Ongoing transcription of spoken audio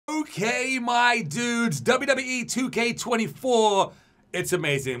Okay, my dudes, WWE 2K24. It's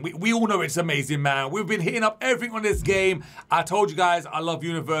amazing. We all know it's amazing, man. We've been hitting up everything on this game. I told you guys I love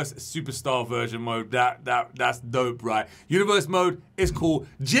Universe Superstar version mode. That's dope, right? Universe mode is cool.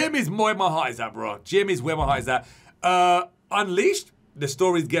 Gym is where my heart is at, bro. Gym is where my heart is at. Unleashed, the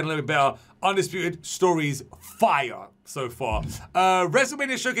story's getting a little bit better. Undisputed, story's fire so far.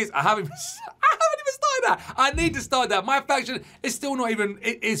 WrestleMania Showcase, I haven't even started that. I need to start that. My faction is still not even,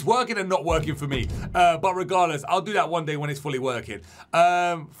 it's working and not working for me. But regardless, I'll do that one day when it's fully working.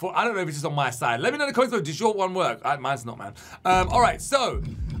 I don't know if it's just on my side. Let me know in the comments below, does your one work? Mine's not, man. All right, so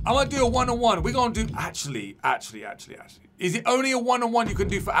I'm gonna do a one-on-one. We're gonna do, actually. Is it only a one-on-one you can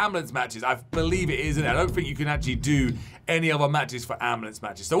do for ambulance matches? I believe it is, isn't it? I don't think you can actually do any other matches for ambulance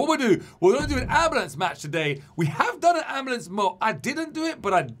matches. So what we'll do, we're gonna do an ambulance match today. We have done an ambulance mode. I didn't do it,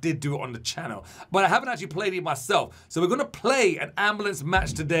 but I did do it on the channel. But I haven't actually played it myself. So we're gonna play an ambulance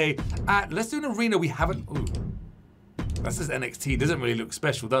match today at, let's do an arena we haven't, ooh. That's just NXT. Doesn't really look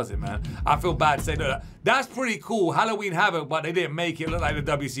special, does it, man? I feel bad saying that. That's pretty cool. Halloween Havoc, but they didn't make it look like the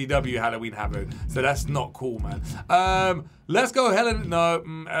WCW Halloween Havoc. So that's not cool, man. Let's go Hell in... No.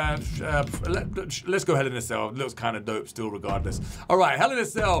 Let's go Hell in a Cell. It looks kind of dope still, regardless. All right, Hell in a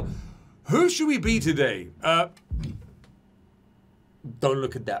Cell. Who should we be today? Don't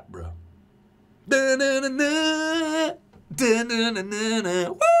look at that, bro. Da-na-na-na. Da-na-na-na-na.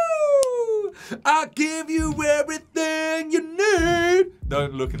 Woo! I'll give you everything you need.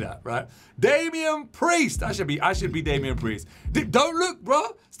 Don't look at that, right? Damian Priest. I should be Damian Priest. Don't look,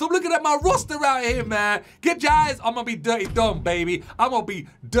 bro. Stop looking at my roster out here, man. Get your eyes. I'm gonna be Dirty Dom, baby. I'm gonna be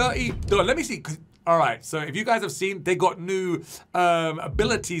Dirty Dom. Let me see. All right, so if you guys have seen, they got new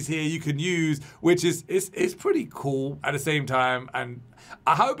abilities here you can use, which is pretty cool at the same time. And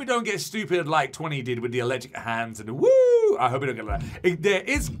I hope it don't get stupid like 20 did with the electric hands and the woo. I hope it don't get like that. There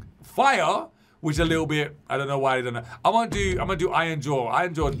is fire, which a little bit, I don't know why they don't know. I'm gonna do Iron Jaw.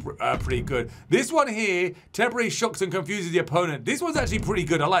 Iron Jaw is pretty good. This one here, temporary shocks and confuses the opponent. This one's actually pretty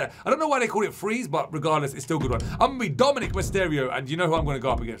good. I like it. I don't know why they call it freeze, but regardless, it's still a good one. I'm gonna be Dominic Mysterio, and you know who I'm gonna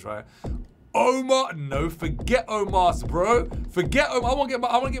go up against, right? Omar, no, forget Omar's, bro. Forget Omar. I want to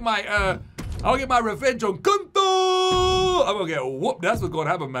get my revenge on Gunther. I'm gonna get whooped. That's what's gonna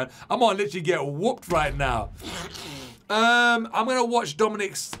happen, man. I'm gonna literally get whooped right now. I'm gonna watch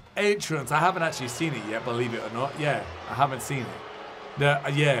Dominic's entrance. I haven't actually seen it yet, believe it or not. Yeah, I haven't seen it.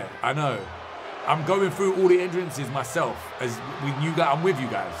 Yeah, I know. I'm going through all the entrances myself. I'm with you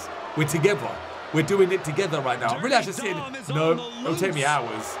guys. We're together. We're doing it together right now. Really, I should sit. No, it'll take me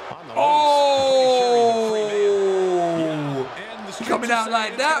hours. Oh! Coming out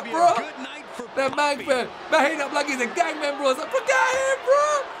like that, bro. That man hanging up like he's a gang member or something. Forget him,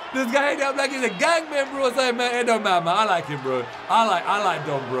 bro. This guy hanging up like he's a gang member or something, man. It don't matter, man. I like him, bro. I like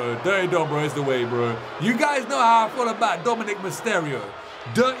Dom, bro. Dirty Dom, bro. It's the way, bro. You guys know how I feel about Dominic Mysterio.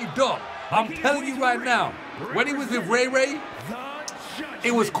 Dirty Dom. I'm telling you right now. When he was with Ray Ray,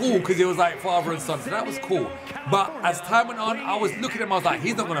 it was cool because it was like father and son, so that was cool. But as time went on, I was looking at him, I was like,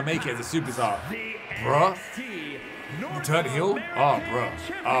 he's not gonna make it as a superstar. Bruh. You turned heel? Oh, bruh.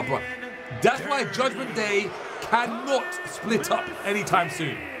 Oh, bruh. That's why Judgment Day cannot split up anytime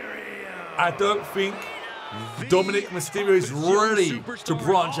soon. I don't think Dominic Mysterio is ready to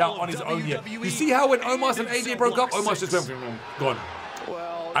branch out on his own yet. You see how when Omos and AJ broke up, Omos just went, gone.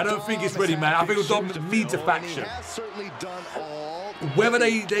 I don't think it's ready, man. I think Dominic needs a faction. Whether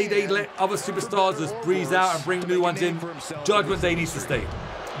they let other superstars just breeze out and bring new ones in, Judgment Day needs to stay.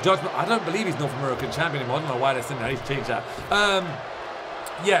 Judgment, I don't believe he's North American champion anymore. I don't know why they're saying that. He's changed that.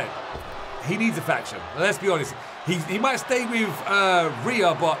 Yeah, he needs a faction. Let's be honest. He might stay with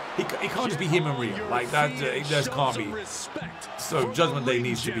Rhea, but he can't just be him and Rhea. Like that, it just can't be. So Judgment Day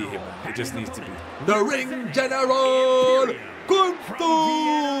needs to be him. It just needs to be the Ring General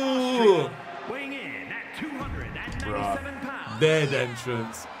Gunther. Bruh. Dead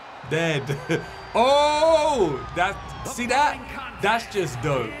entrance. Dead. Oh, see that? That's just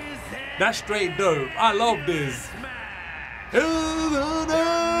dope. That's straight dope. I love this.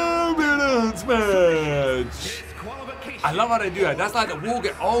 Ambulance match. I love how they do that. That's like the war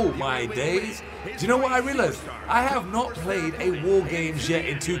game. Oh my days. Do you know what I realized? I have not played a war games yet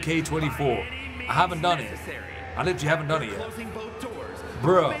in 2K24. I haven't done it. I literally haven't done it yet.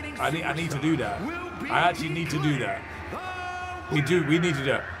 Bro, I need to do that. I actually need to do that. We need to do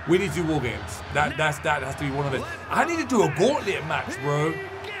that. We need to do war games. That has to be one of them. I need to do a gauntlet match, bro.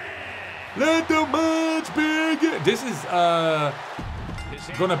 Let the match begin. This is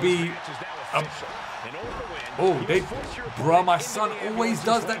gonna be Oh, bro, my son always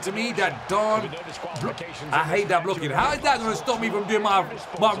does that to me. That darn. I hate that blocking. How is that going to stop me from doing my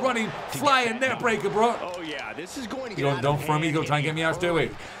running, flying net breaker, bro? Oh yeah, this is going to don't throw me. You're going to try and get me out straight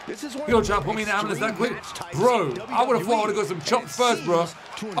away. You're going to try and put me in the ambulance that quick? Bro, I would have thought I would have got some chops first, bro.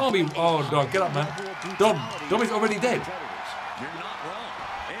 I'll be. Oh, dog, get up, man. Dom is already dead.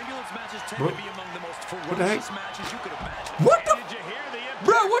 Bro. What the heck? What the?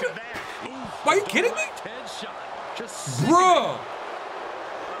 Bro, what the? Are you kidding me? Bro!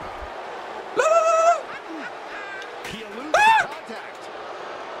 Run!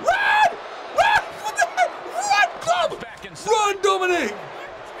 Run! What the heck? Run, Dominic!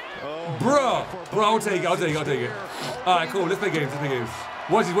 Bro, I'll take it. Alright, cool. Let's play games.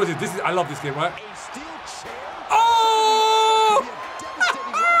 Watch this. I love this game, right? Oh!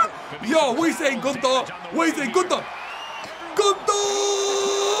 Yo, what are you saying, Gunther?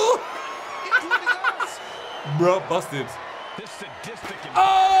 Bro, busted.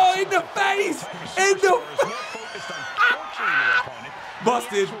 Oh, in the face!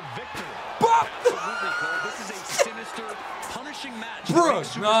 Busted. Bro,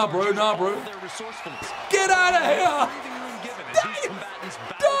 nah, bro. Get out of here!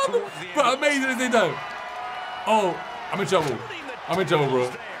 Dumb! Bro, amazing as they do. Oh, I'm in trouble,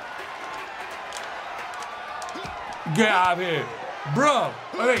 bro. Get out of here. Bro,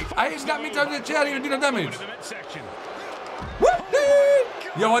 wait, I ain't got me touching the chair, I didn't even do no damage.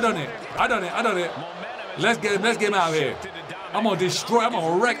 Yo, I done it. Let's get him out of here. I'm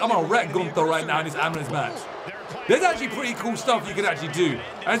gonna wreck Gunther right now in this ambulance match. There's actually pretty cool stuff you can actually do.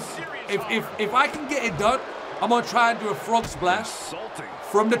 And if I can get it done, I'm gonna try and do a frog splash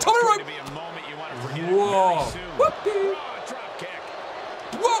from the top of the rope. Whoa.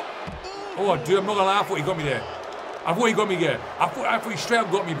 Whoa. Oh, dude, I'm not gonna lie, I thought he got me there. I thought he straight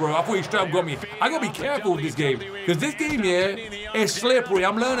up got me, bro. I gotta be careful with this game. Because this game here is slippery.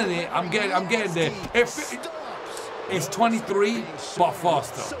 I'm learning it. I'm getting there. It's 23, but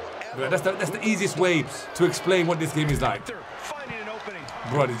faster. That's the easiest way to explain what this game is like.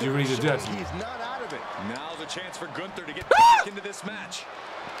 Bro, did you read the Jets? He's not out of it. Now's a chance for Gunther to get back into this match.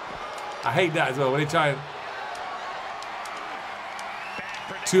 I hate that as well, when they try and...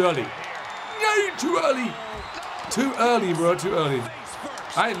 Too early. No, too early. Too early, bro, too early.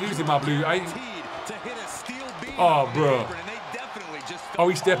 I ain't losing my blue. Oh, bro. Oh,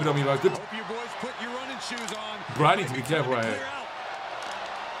 he's stepping on me, bro. Good. Bro, I need to be careful right here.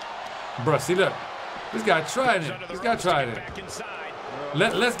 Bro, see, look. This guy trying it.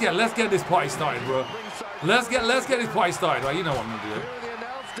 Let's get this party started, bro. Let's get this party started, right? You know what I'm gonna do.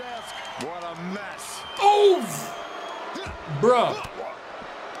 What a mess. Oh! Bro.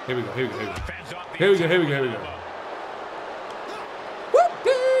 Here we go. Here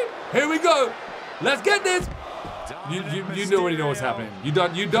we go. Let's get this. You already know what's happening. You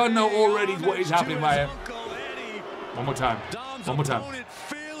don't know already what is happening right here. One more time.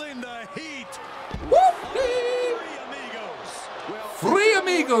 Three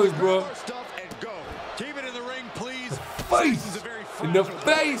amigos, bro. Keep it in the ring, please. In the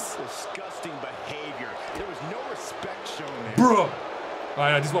face. Disgusting behavior. There was no respect shown there. Bro. All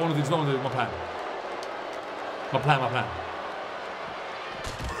right, this is what I want to do. My plan.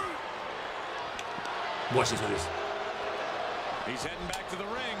 Watch this. He's heading back to the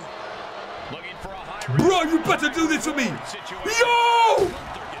ring. Looking for a high. Bro, you better do this for me. Yo!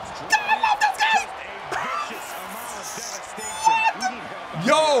 I love this guy.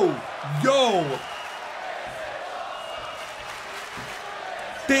 Yo!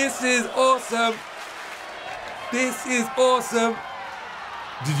 This is awesome.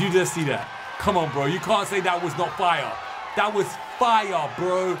 Did you just see that? Come on, bro. You can't say that was not fire. That was fire,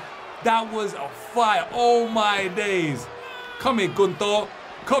 bro. That was a fire. Oh, my days. Come here, Gunther.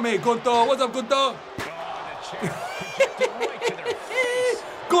 What's up, Gunther?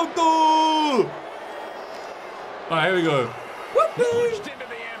 Gunther! All right, here we go.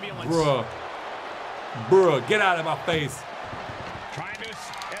 Bro, get out of my face. Trying to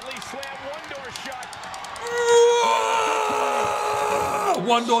at least slam one door shut.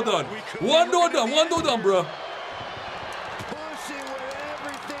 One door done, bro. Pushing with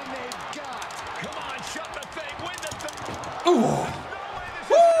everything they've got. Come on, shut the thing. Win the thing. Ooh.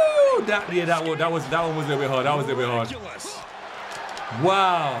 Woo! That one was a bit hard.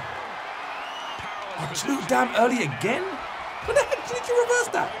 Wow. Oh, too damn early again? What the heck did you reverse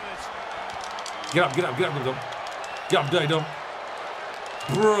that? Get up, Dom. Get up, dirty Dom.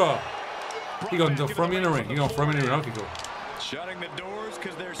 Bruh. He gonna throw me in the ring. Okay, cool. Shutting the doors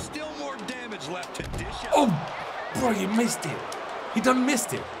because there's still more damage left to dish out. Oh, bro, you missed it. He done missed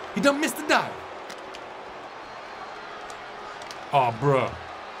the dive. Oh, bro.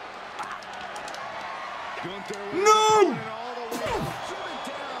 No!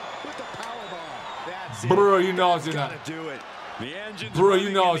 Bro, you know I was doing that. Bro, you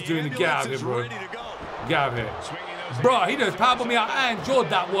know I was doing it. Get out of here, bro. Get out of here. Bro, he just powerbomb me. I enjoyed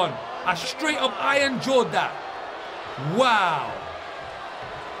that one. I straight up, I enjoyed that. Wow.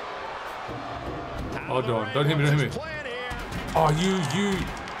 Hold on. Don't hit me, don't hit me. Oh, you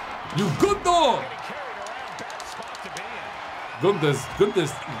good though. Gunther's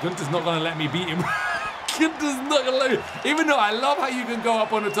not gonna let me beat him. Gunther's not gonna let me. Even though I love how you can go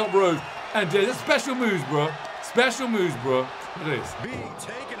up on the top rows and just special moves, bro. Special moves, bro. Look at this. Being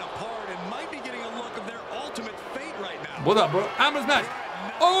taken apart and might be getting a look of their ultimate fate right now. What up, bro? Ambulance match.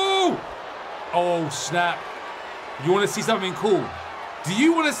 Oh! Oh, snap. You want to see something cool? Do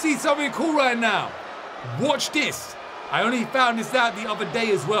you want to see something cool right now? Watch this. I only found this out the other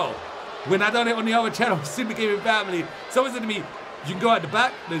day as well. When I done it on the other channel, Syndicated Family, someone said to me, you can go out the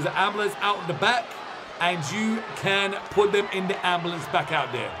back, there's an ambulance out the back, and you can put them in the ambulance back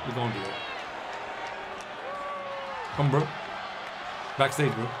out there. We're gonna do it. Come, bro.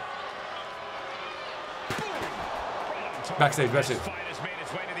 Backstage, bro. Backstage, backstage.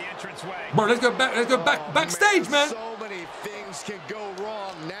 Bro, let's go backstage, man. So many things can go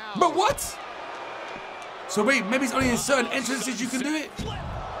wrong now. But what? So wait, maybe it's only in certain entrances you can do it?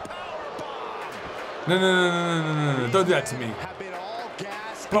 No. Don't do that to me.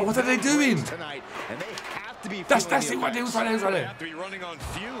 Bro, what are they doing? That's it right there. Right there. Have to be running on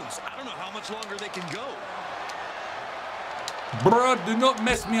fumes. I don't know how much longer they can go. Bro, do not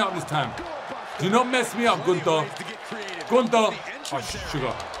mess me up this time. Do not mess me up, Gunther. Gunther. Oh,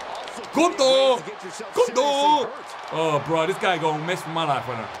 sugar. Gunther. Gunther. Oh, bro, this guy gonna mess with my life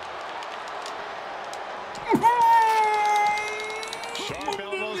right now.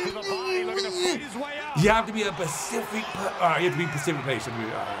 You have to be a Pacific. Alright, you have to be Pacific patient.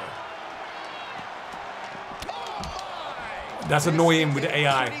 That's annoying with the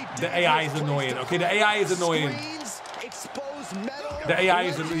AI. The AI is annoying. Okay, the AI is annoying. The AI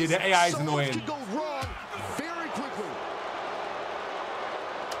is annoying.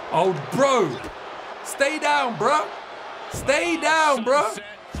 Oh, bro. Stay down, bro. Stay down, bro.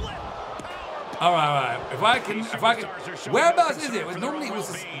 All right. If I can. Whereabouts is it? Normally it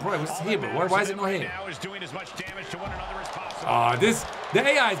was here, but why is it not here? Ah, the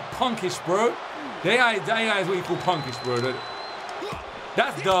AI is punkish, bro. The AI is what you call punkish, bro.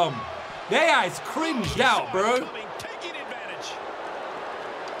 That's dumb. The AI is cringed out, bro.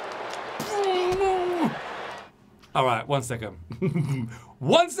 All right, 1 second.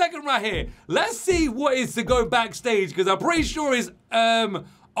 1 second right here. Let's see what is to go backstage, because I'm pretty sure it's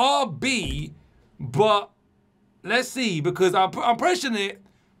RB, but let's see, because I'm pressing it,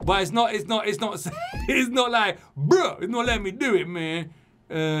 but it's not it's not like, bro, it's not letting me do it, man.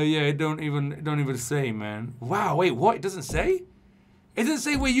 Yeah, it don't even say, man. Wow, wait, what? It doesn't say? It doesn't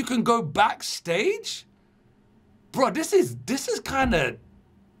say where you can go backstage? Bro, this is kind of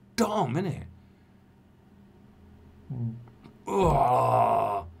dumb, isn't it?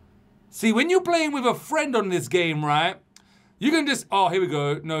 Oh. See, when you're playing with a friend on this game, right? You can just, oh, here we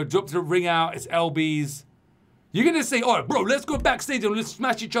go. No, drop to the ring out. It's LBs. You can just say, all right, bro, let's go backstage and let's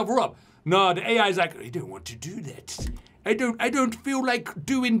smash each other up. No, the AI is like, I don't want to do that. I don't feel like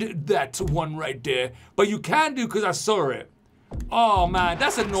doing that one right there. But you can do, because I saw it. Oh, man,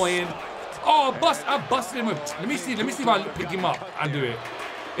 that's annoying. Oh, I busted him. Let me see if I pick him up and do it.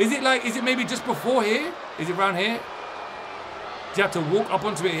 Is it maybe just before here? Is it around here? Do you have to walk up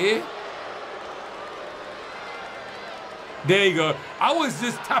onto it here? There you go. I was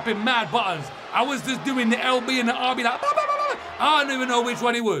just tapping mad buttons. I was just doing the LB and the RB like, bah, bah, bah, bah. I don't even know which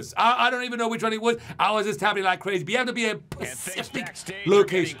one it was. I don't even know which one it was. I was just tapping like crazy. But you have to be a Pacific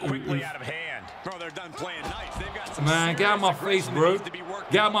location. Bro, they're done playing nice. They've got some man, get out of my face, bro.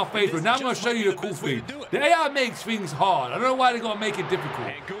 Get out of my face, bro. Now I'm going to show you the cool thing. The AI makes things hard. I don't know why they're going to make it difficult.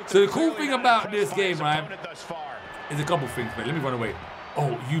 So the cool thing about this game, right, is a couple things, man. Let me run away.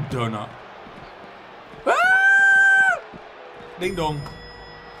 Oh, you donut. Ah! Ding dong.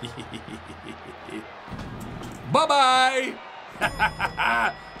 Bye-bye.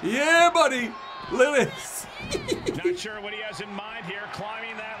 Yeah, buddy. Look at this. Not sure what he has in mind here,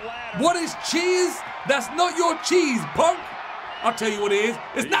 climbing that ladder. What is cheese? That's not your cheese, punk. I'll tell you what it is.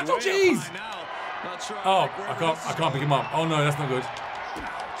 It's nacho cheese. Oh, I can't pick him up. Oh no, that's not good.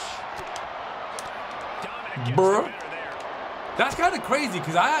 Bruh. That's kind of crazy,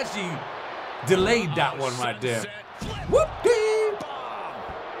 because I actually delayed that one right there. Whoop-dee.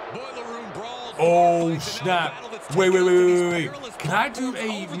 Oh, snap. Wait. Can I do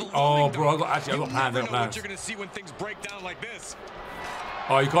a... Oh, bro, I got plans. I got plans. You're gonna see when things break down like this.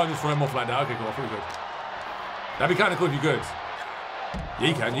 Oh, you can't just throw him off like that. Okay, cool. Pretty good. That'd be kind of cool if you could. Yeah,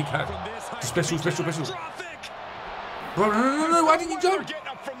 you can. Special. Bro, no. Why didn't you jump?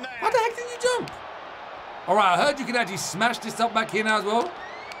 Why the heck didn't you jump? All right, I heard you can actually smash this up back here now as well.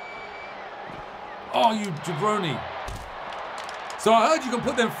 Oh, you jabroni. So I heard you can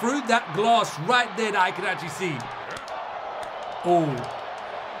put them through that glass right there that I can actually see. Oh.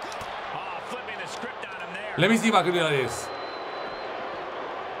 Flipping the script on him there. Let me see if I can do it like this.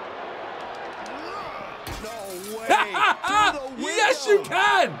 No way. Yes, you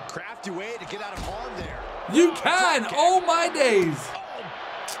can. Crafty way to get out of harm there. You can. Oh, my days.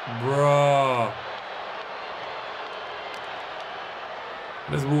 Bruh.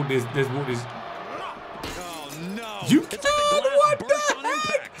 Let's walk this. Oh, no. You can. What the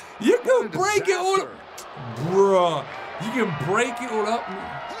heck? You can break it all up. Bruh. You can break it all up.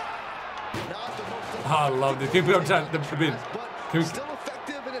 Oh, I love this. Can we put on the bin? Still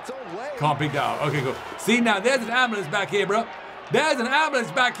effective in its own way. Can't pick that out. Okay, cool. See, now there's an ambulance back here, bro. There's an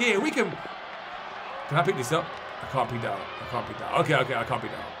ambulance back here. We can... Can I pick this up? I can't pick that out. Okay, I can't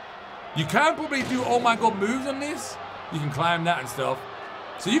pick that out. You can probably do, oh my God, moves on this. You can climb that and stuff.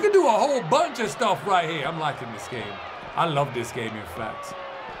 So you can do a whole bunch of stuff right here. I'm liking this game. I love this game, in fact.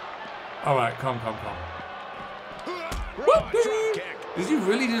 All right, come. Did you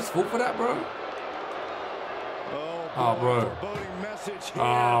really just fall for that, bro? Oh, bro.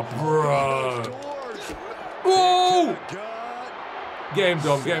 Oh, bro. Whoa! Get him,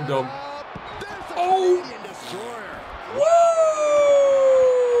 Dom. Oh! Woo!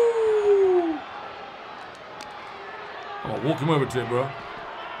 Oh, walk him over to it, bro.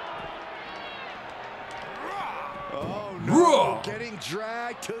 Oh, no. Bro. Getting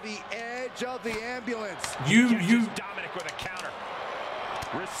dragged to the edge of the ambulance. You. Dominic with a counter.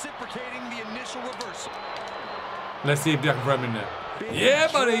 Reciprocating the initial reversal. Let's see if I can grab him in there. Yeah,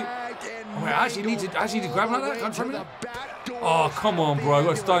 buddy. Oh, wait, I actually need to grab him like that. Can't try me. Oh, come on, bro. I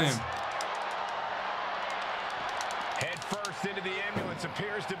got to stun him. Head first into the ambulance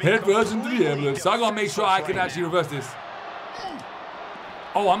appears to be. Head first into the ambulance. So I gotta make sure I can actually reverse this.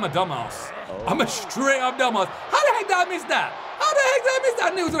 Oh, I'm a dumbass. I'm a straight up dumbass. How the heck did I miss that? I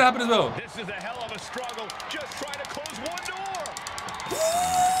knew it was gonna happen as well. This is a hell of a struggle. Just trying to close one door.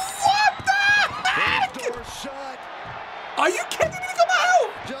 What the heck? Door shut. Are you kidding me? Come out!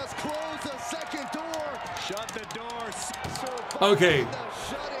 Just close the second door. Shut the door. Okay.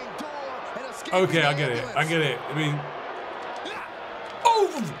 Okay, I get it. I mean, oh!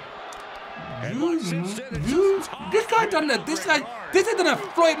 This guy done that. This is done a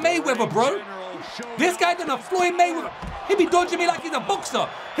Floyd Mayweather, bro. This guy done a Floyd Mayweather. He be dodging me like he's a boxer.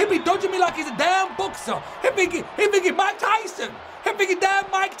 He be dodging me like he's a damn boxer. He thinking Mike Tyson. He thinking damn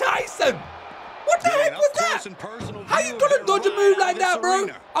Mike Tyson. What the heck was that? How you gonna dodge a move like that, bro?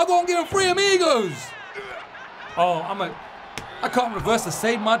 I'm gonna give him 3 amigos. Oh, I can't reverse to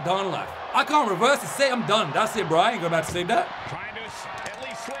save my darn life. I can't reverse to say I'm done. That's it, bro. I ain't going back to save that. Trying to at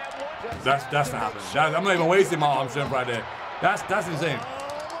least slam one. That's not happening. I'm not even wasting my arm strength right there. That's insane.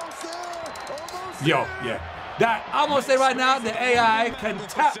 Yo, yeah. That I'm gonna say right now, the AI can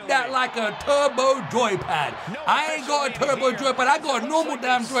tap that like a turbo joypad. I ain't got a turbo joypad. I got a normal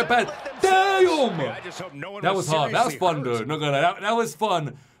damn joypad. Damn. That was hard. That was fun, dude. Not gonna lie. That was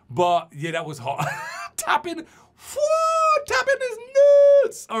fun. But yeah, that was hard. Tapping is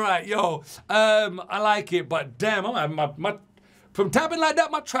nuts. All right, yo. I like it, but damn, my from tapping like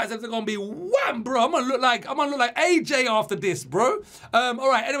that, my triceps are gonna be wham, bro. I'm gonna look like AJ after this, bro. All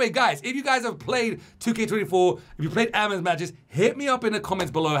right. Anyway, guys, if you guys have played 2K24, if you played Amazon matches, hit me up in the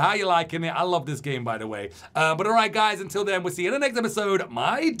comments below how you liking it. I love this game, by the way. But all right, guys. Until then, we'll see you in the next episode,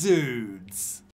 my dudes.